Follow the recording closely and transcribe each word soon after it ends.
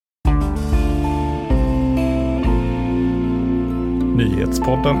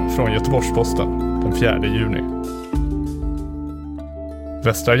Nyhetspodden från Göteborgs-Posten den 4 juni.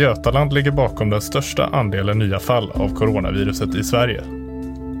 Västra Götaland ligger bakom den största andelen nya fall av coronaviruset i Sverige.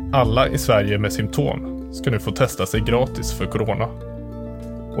 Alla i Sverige med symptom ska nu få testa sig gratis för corona.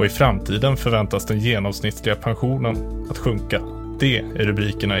 Och i framtiden förväntas den genomsnittliga pensionen att sjunka. Det är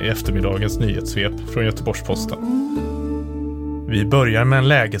rubrikerna i eftermiddagens nyhetssvep från Göteborgs-Posten. Vi börjar med en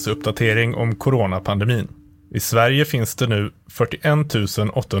lägesuppdatering om coronapandemin. I Sverige finns det nu 41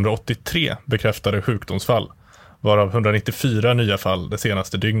 883 bekräftade sjukdomsfall, varav 194 nya fall det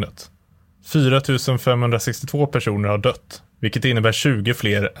senaste dygnet. 4 562 personer har dött, vilket innebär 20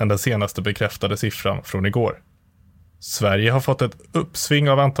 fler än den senaste bekräftade siffran från igår. Sverige har fått ett uppsving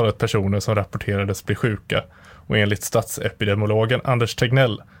av antalet personer som rapporterades bli sjuka, och enligt statsepidemiologen Anders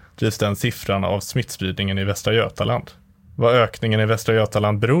Tegnell drivs den siffran av smittspridningen i Västra Götaland. Vad ökningen i Västra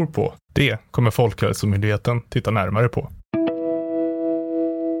Götaland beror på, det kommer Folkhälsomyndigheten titta närmare på.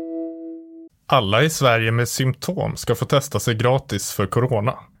 Alla i Sverige med symptom ska få testa sig gratis för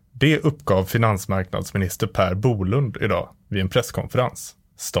corona. Det uppgav finansmarknadsminister Per Bolund idag vid en presskonferens.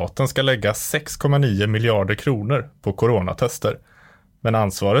 Staten ska lägga 6,9 miljarder kronor på coronatester, men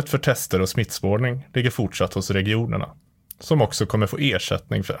ansvaret för tester och smittspårning ligger fortsatt hos regionerna, som också kommer få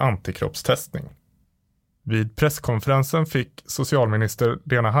ersättning för antikroppstestning. Vid presskonferensen fick socialminister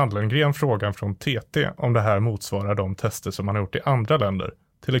Lena Hallengren frågan från TT om det här motsvarar de tester som man har gjort i andra länder,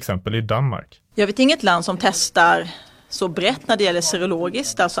 till exempel i Danmark. Jag vet inget land som testar så brett när det gäller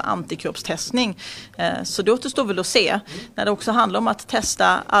serologiskt, alltså antikroppstestning. Så det återstår väl att se. När det också handlar om att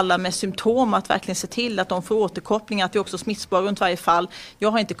testa alla med symptom, att verkligen se till att de får återkoppling, att vi också smittspår runt varje fall.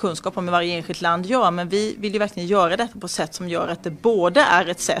 Jag har inte kunskap om hur varje enskilt land gör, men vi vill ju verkligen göra detta på ett sätt som gör att det både är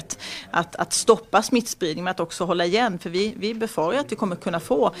ett sätt att stoppa smittspridning, men att också hålla igen. För vi befarar att vi kommer kunna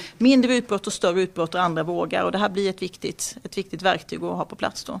få mindre utbrott och större utbrott och andra vågar. Och det här blir ett viktigt verktyg att ha på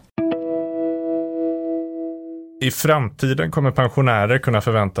plats då. I framtiden kommer pensionärer kunna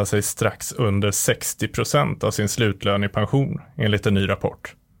förvänta sig strax under 60% av sin slutlön i pension, enligt en ny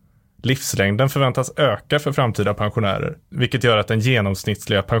rapport. Livslängden förväntas öka för framtida pensionärer, vilket gör att den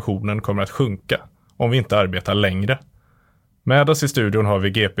genomsnittliga pensionen kommer att sjunka om vi inte arbetar längre. Med oss i studion har vi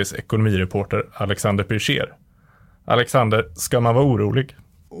GPs ekonomireporter Alexander Pircher. Alexander, ska man vara orolig?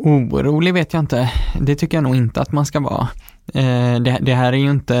 Orolig vet jag inte. Det tycker jag nog inte att man ska vara. Det här är ju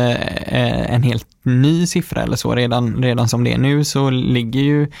inte en helt ny siffra eller så. Redan som det är nu så ligger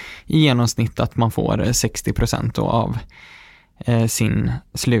ju i genomsnitt att man får 60% av sin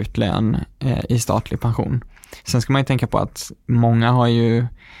slutlön i statlig pension. Sen ska man ju tänka på att många har ju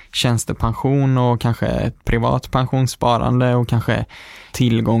tjänstepension och kanske ett privat pensionssparande och kanske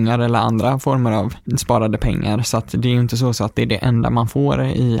tillgångar eller andra former av sparade pengar. Så att det är ju inte så att det är det enda man får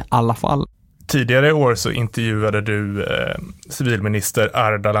i alla fall. Tidigare i år så intervjuade du civilminister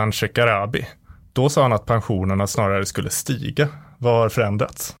Ardalan Shekarabi. Då sa han att pensionerna snarare skulle stiga. Vad har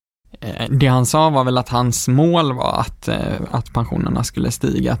förändrats? Det han sa var väl att hans mål var att pensionerna skulle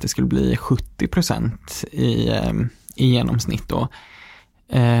stiga, att det skulle bli 70% i genomsnitt då.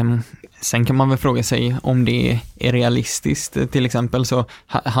 Sen kan man väl fråga sig om det är realistiskt. Till exempel så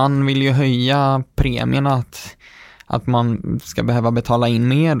han vill ju höja premierna, att man ska behöva betala in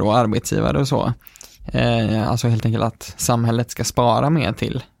mer då, arbetsgivare och så. Alltså helt enkelt att samhället ska spara mer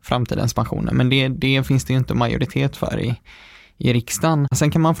till framtidens pensioner. Men det finns det ju inte majoritet för i riksdagen.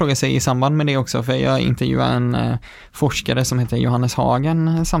 Sen kan man fråga sig i samband med det också, för jag intervjuade en forskare som heter Johannes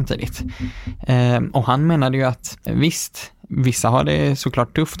Hagen samtidigt. Och han menade ju att visst, vissa har det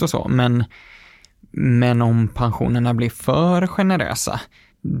såklart tufft och så, men om pensionerna blir för generösa,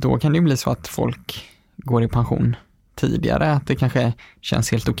 då kan det ju bli så att folk går i pension tidigare, att det kanske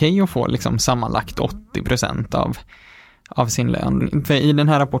känns helt okej att få liksom sammanlagt 80% av sin lön. För i den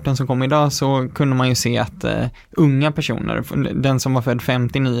här rapporten som kom idag så kunde man ju se att unga personer, den som var född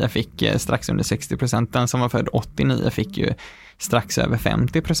 59 fick strax under 60%, den som var född 89 fick ju strax över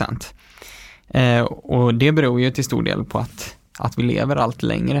 50%. Och det beror ju till stor del på att vi lever allt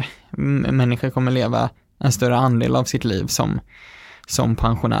längre. Människor kommer leva en större andel av sitt liv som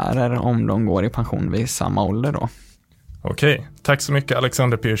pensionärer om de går i pension vid samma ålder då. Okej, tack så mycket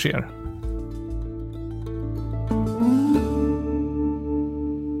Alexander Pircher.